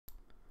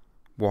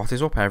What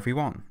is up,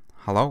 everyone?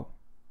 Hello.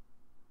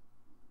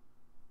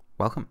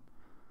 Welcome.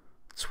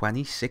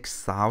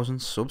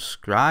 26,000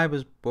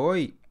 subscribers,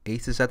 boy. A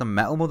to Z of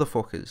metal,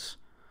 motherfuckers.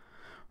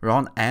 We're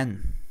on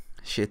N.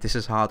 Shit, this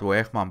is hard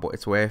work, man, but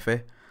it's worth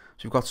it.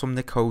 So we've got some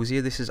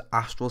NYCOSIA. This is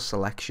Astral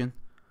selection,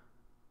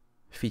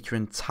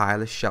 featuring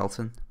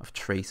Shelton of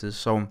Traitors.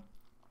 So,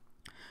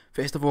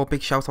 first of all,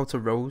 big shout out to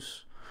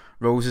Rose.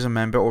 Rose is a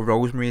member, or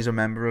Rosemary is a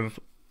member of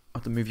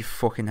the Movie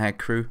Fucking Head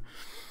crew.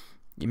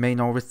 You may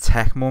know her as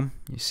Tech Mum.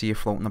 You see her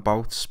floating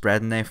about,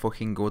 spreading their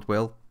fucking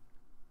goodwill.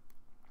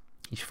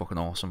 He's fucking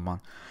awesome,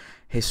 man.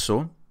 His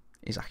son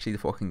is actually the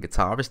fucking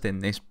guitarist in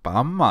this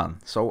band, man.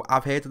 So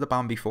I've heard of the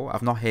band before.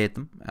 I've not heard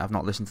them. I've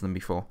not listened to them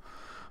before.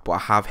 But I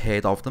have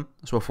heard of them.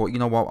 So I thought, you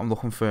know what?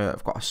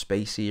 I've got a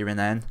space here in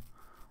N.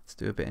 Let's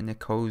do a bit of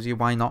NYCOSIA.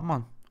 Why not,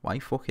 man? Why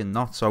fucking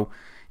not? So,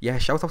 yeah,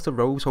 shout out to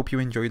Rose. Hope you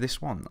enjoy this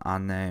one.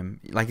 And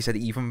like I said,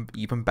 even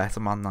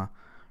better, man, that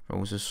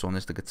Rose's son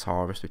is the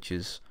guitarist, which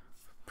is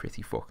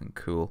pretty fucking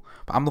cool.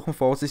 But I'm looking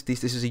forward to this.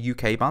 This is a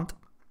UK band.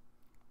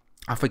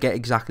 I forget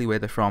exactly where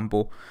they're from,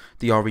 but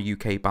they are a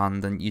UK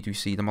band, and you do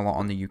see them a lot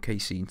on the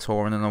UK scene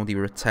touring. I know they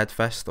were at TED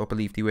Fest, I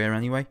believe they were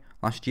anyway,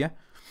 last year.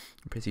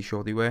 I'm pretty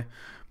sure they were.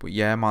 But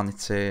yeah, man,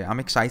 it's I'm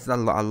excited. I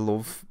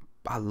love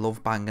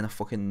banging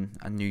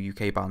a new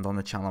UK band on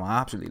the channel. I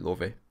absolutely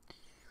love it.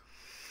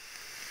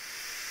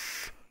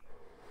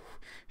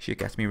 Shit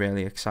gets me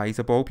really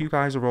excited. But I hope you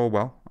guys are all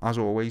well. As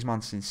always,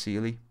 man,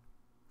 sincerely,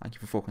 thank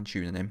you for fucking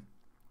tuning in.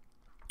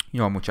 You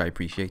know how much I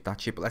appreciate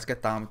that shit. But let's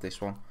get down with this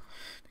one.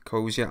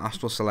 NYCOSIA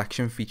Astral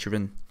selection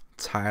featuring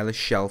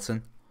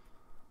Shelton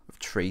of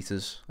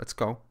Traitors. Let's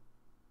go.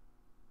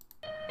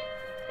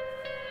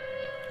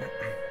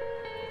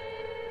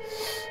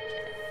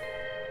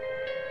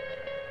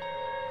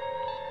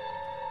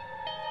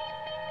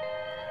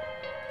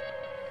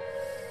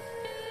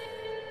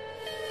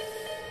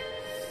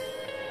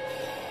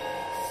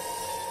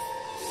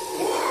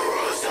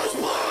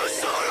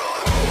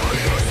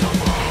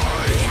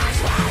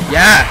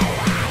 Yeah!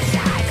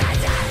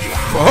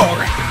 Fuck!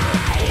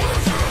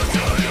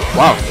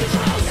 Wow!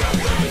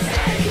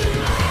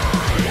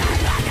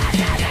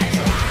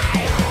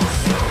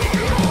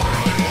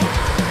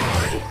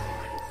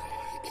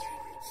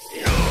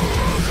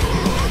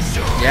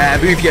 Yeah,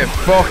 move your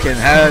fucking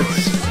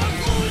heads!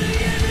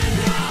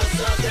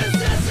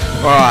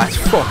 Oh, it's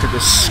fucking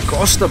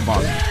disgusting,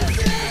 man!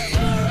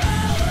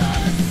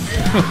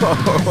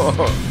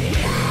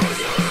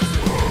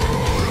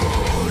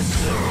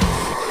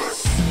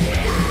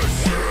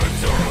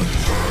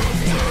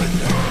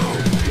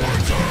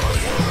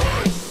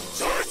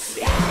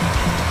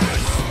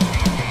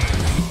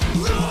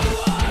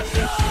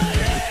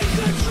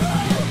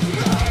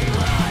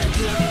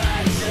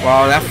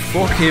 Wow, that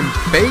fucking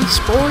bass,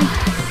 boy!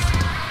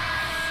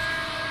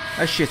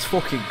 That shit's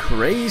fucking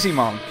crazy,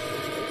 man.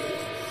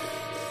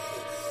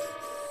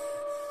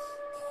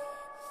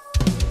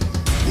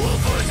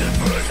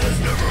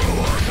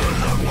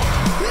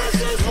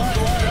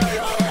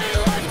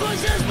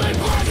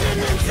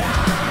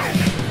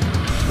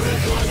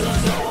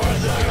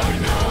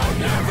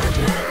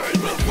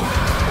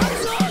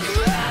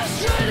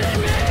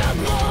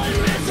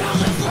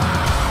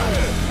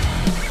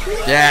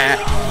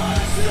 Yeah!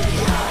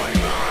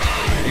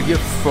 Your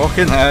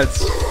fucking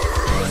heads.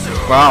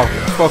 Wow,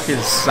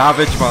 fucking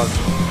savage, man.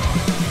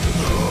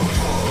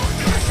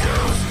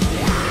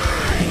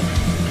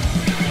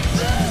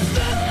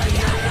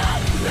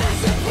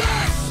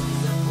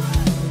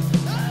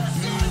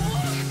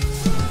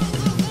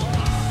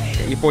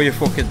 Get your boy a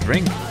fucking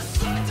drink.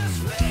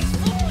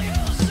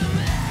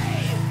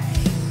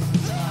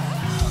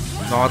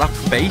 No, that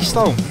bass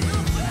though.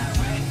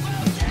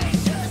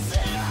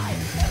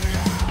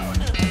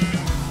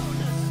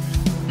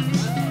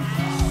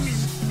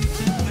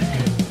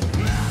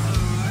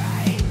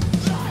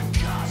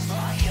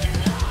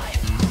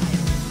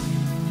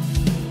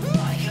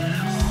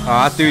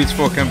 Oh, that dude's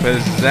fucking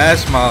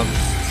possessed, man.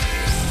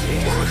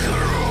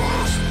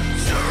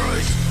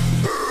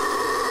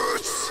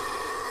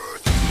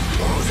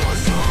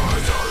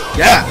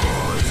 Yeah!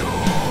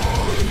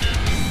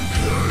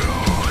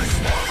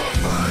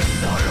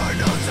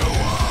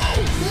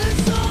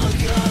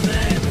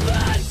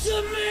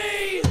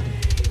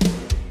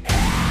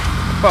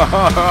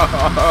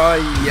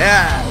 Oh,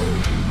 yeah!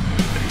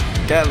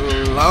 Get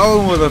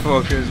low,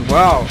 motherfuckers.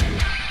 Wow.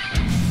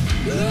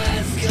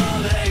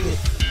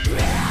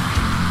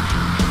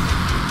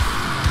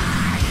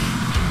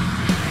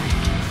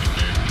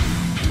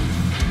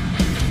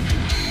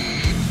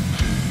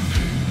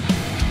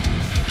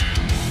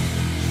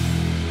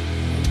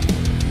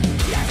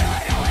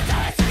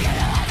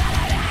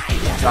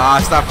 Ah,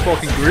 it's that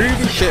fucking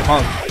groovy shit,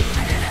 man.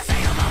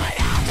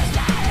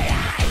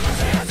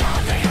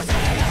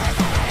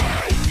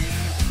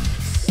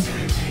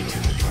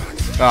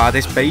 Ah,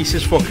 this bass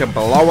is fucking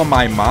blowing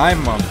my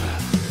mind, man.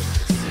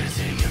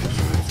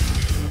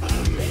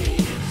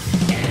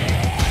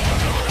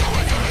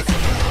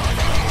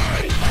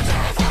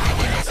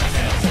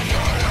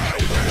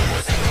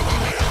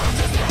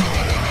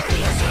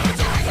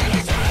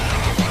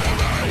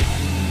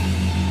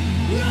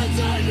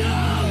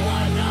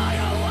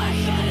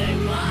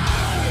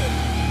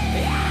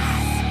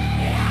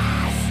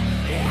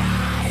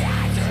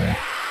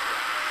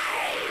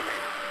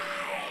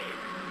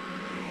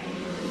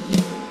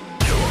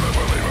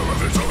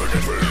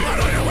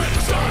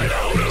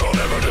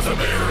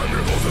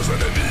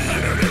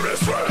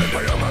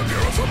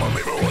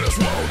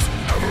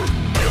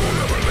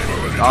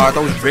 Oh,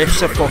 those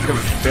riffs are fucking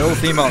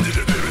filthy, man.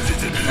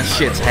 That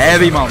shit's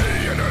heavy, man.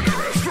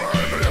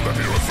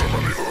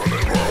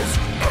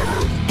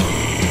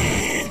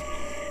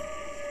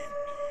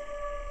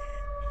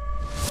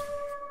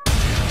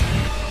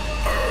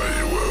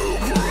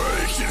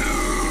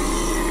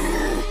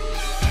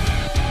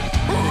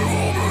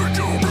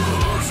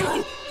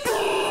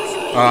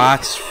 Oh,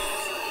 that's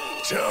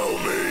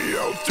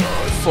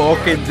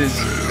fucking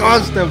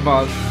disgusting,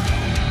 man.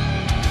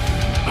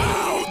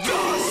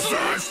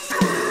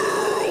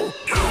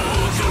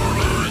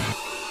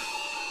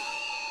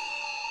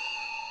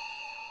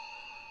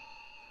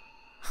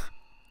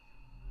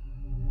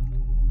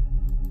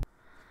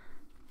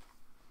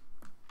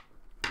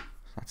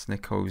 That's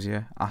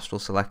NYCOSIA, Astral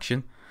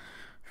Selection,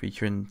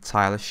 featuring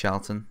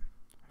Shelton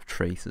of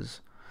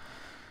Traitors.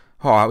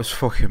 Oh, that was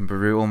fucking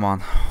brutal, man.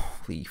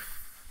 Holy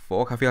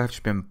fuck, I feel like I've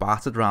just been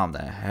battered round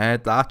their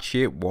head. That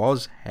shit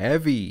was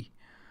heavy.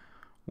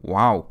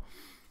 Wow.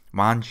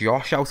 Man,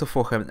 Josh out of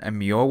fucking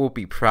Emure will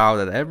be proud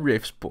of them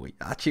riffs, boy.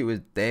 That shit was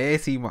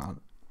dirty,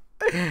 man.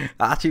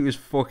 That shit was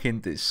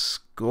fucking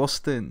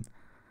disgusting.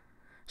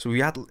 So we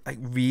had like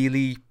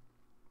really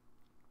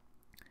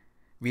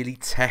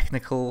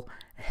technical,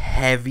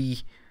 heavy,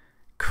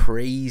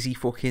 crazy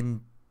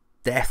fucking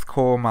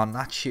deathcore, man.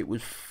 That shit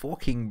was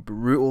fucking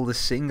brutal. The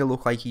singer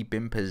looked like he'd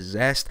been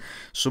possessed.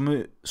 Some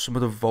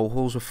of the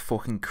vocals were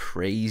fucking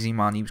crazy,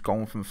 man. He was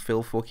going from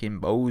Phil fucking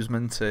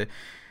Bozeman to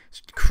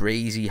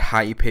crazy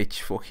high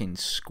pitched fucking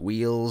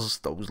squeals,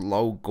 those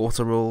low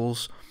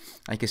gutturals.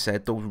 Like I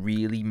said, those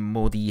really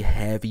muddy,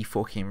 heavy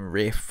fucking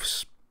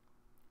riffs,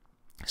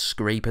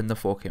 scraping the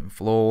fucking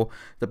floor.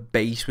 The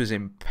bass was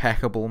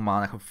impeccable,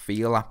 man. I could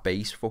feel that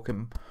bass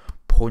fucking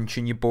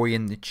punching your boy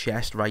in the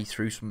chest right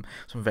through some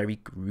very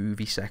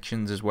groovy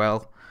sections as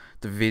well.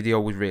 The video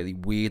was really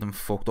weird and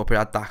fucked up. It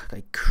had that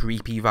like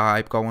creepy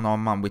vibe going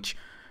on, man, which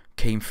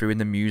came through in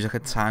the music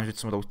at times with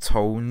some of those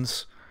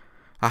tones.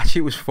 That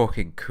shit was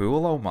fucking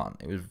cool, though, man.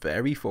 It was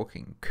very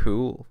fucking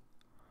cool.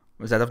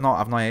 I said I've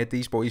not heard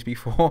these boys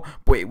before,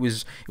 but it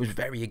was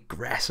very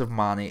aggressive,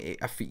 man.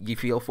 You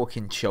feel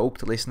fucking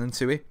choked listening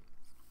to it,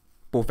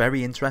 but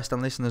very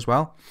interesting listen as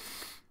well.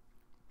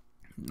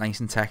 Nice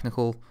and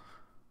technical,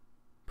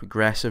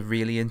 progressive,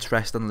 really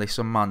interesting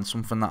listen, man.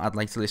 Something that I'd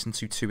like to listen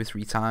to 2 or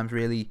 3 times,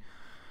 really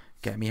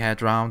get my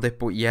head around it.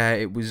 But yeah,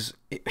 it was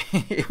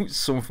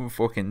something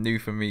fucking new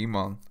for me,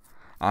 man.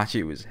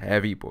 Actually, it was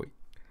heavy, boy.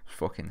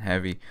 Fucking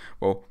heavy.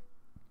 Well,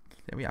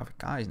 there we have it,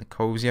 guys.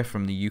 NYCOSIA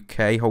from the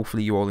UK.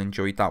 Hopefully you all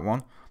enjoyed that one.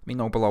 Let me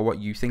know below what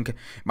you think. It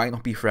might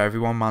not be for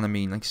everyone, man. I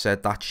mean, like I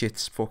said, that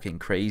shit's fucking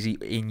crazy,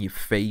 in your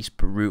face,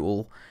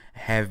 brutal,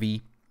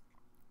 heavy.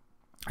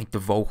 Like the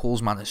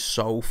vocals, man, are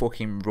so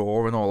fucking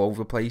raw and all over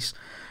the place,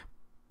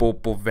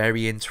 but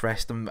very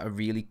interesting. A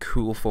really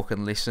cool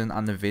fucking listen.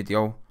 And the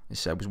video, I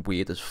said, was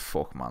weird as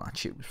fuck, man. That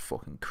shit was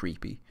fucking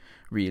creepy.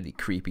 Really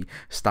creepy.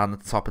 Stand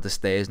at the top of the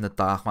stairs in the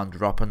dark, man,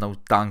 dropping those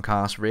dank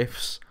ass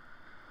riffs.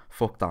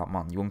 Fuck that,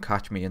 man. You won't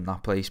catch me in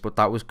that place. But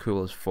that was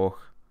cool as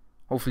fuck.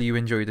 Hopefully you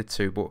enjoyed it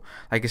too. But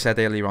like I said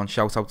earlier on,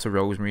 shout out to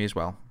Rosemary as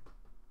well.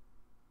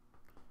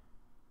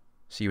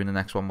 See you in the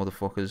next one,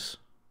 motherfuckers.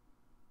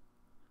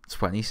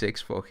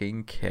 26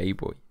 fucking K,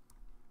 boy.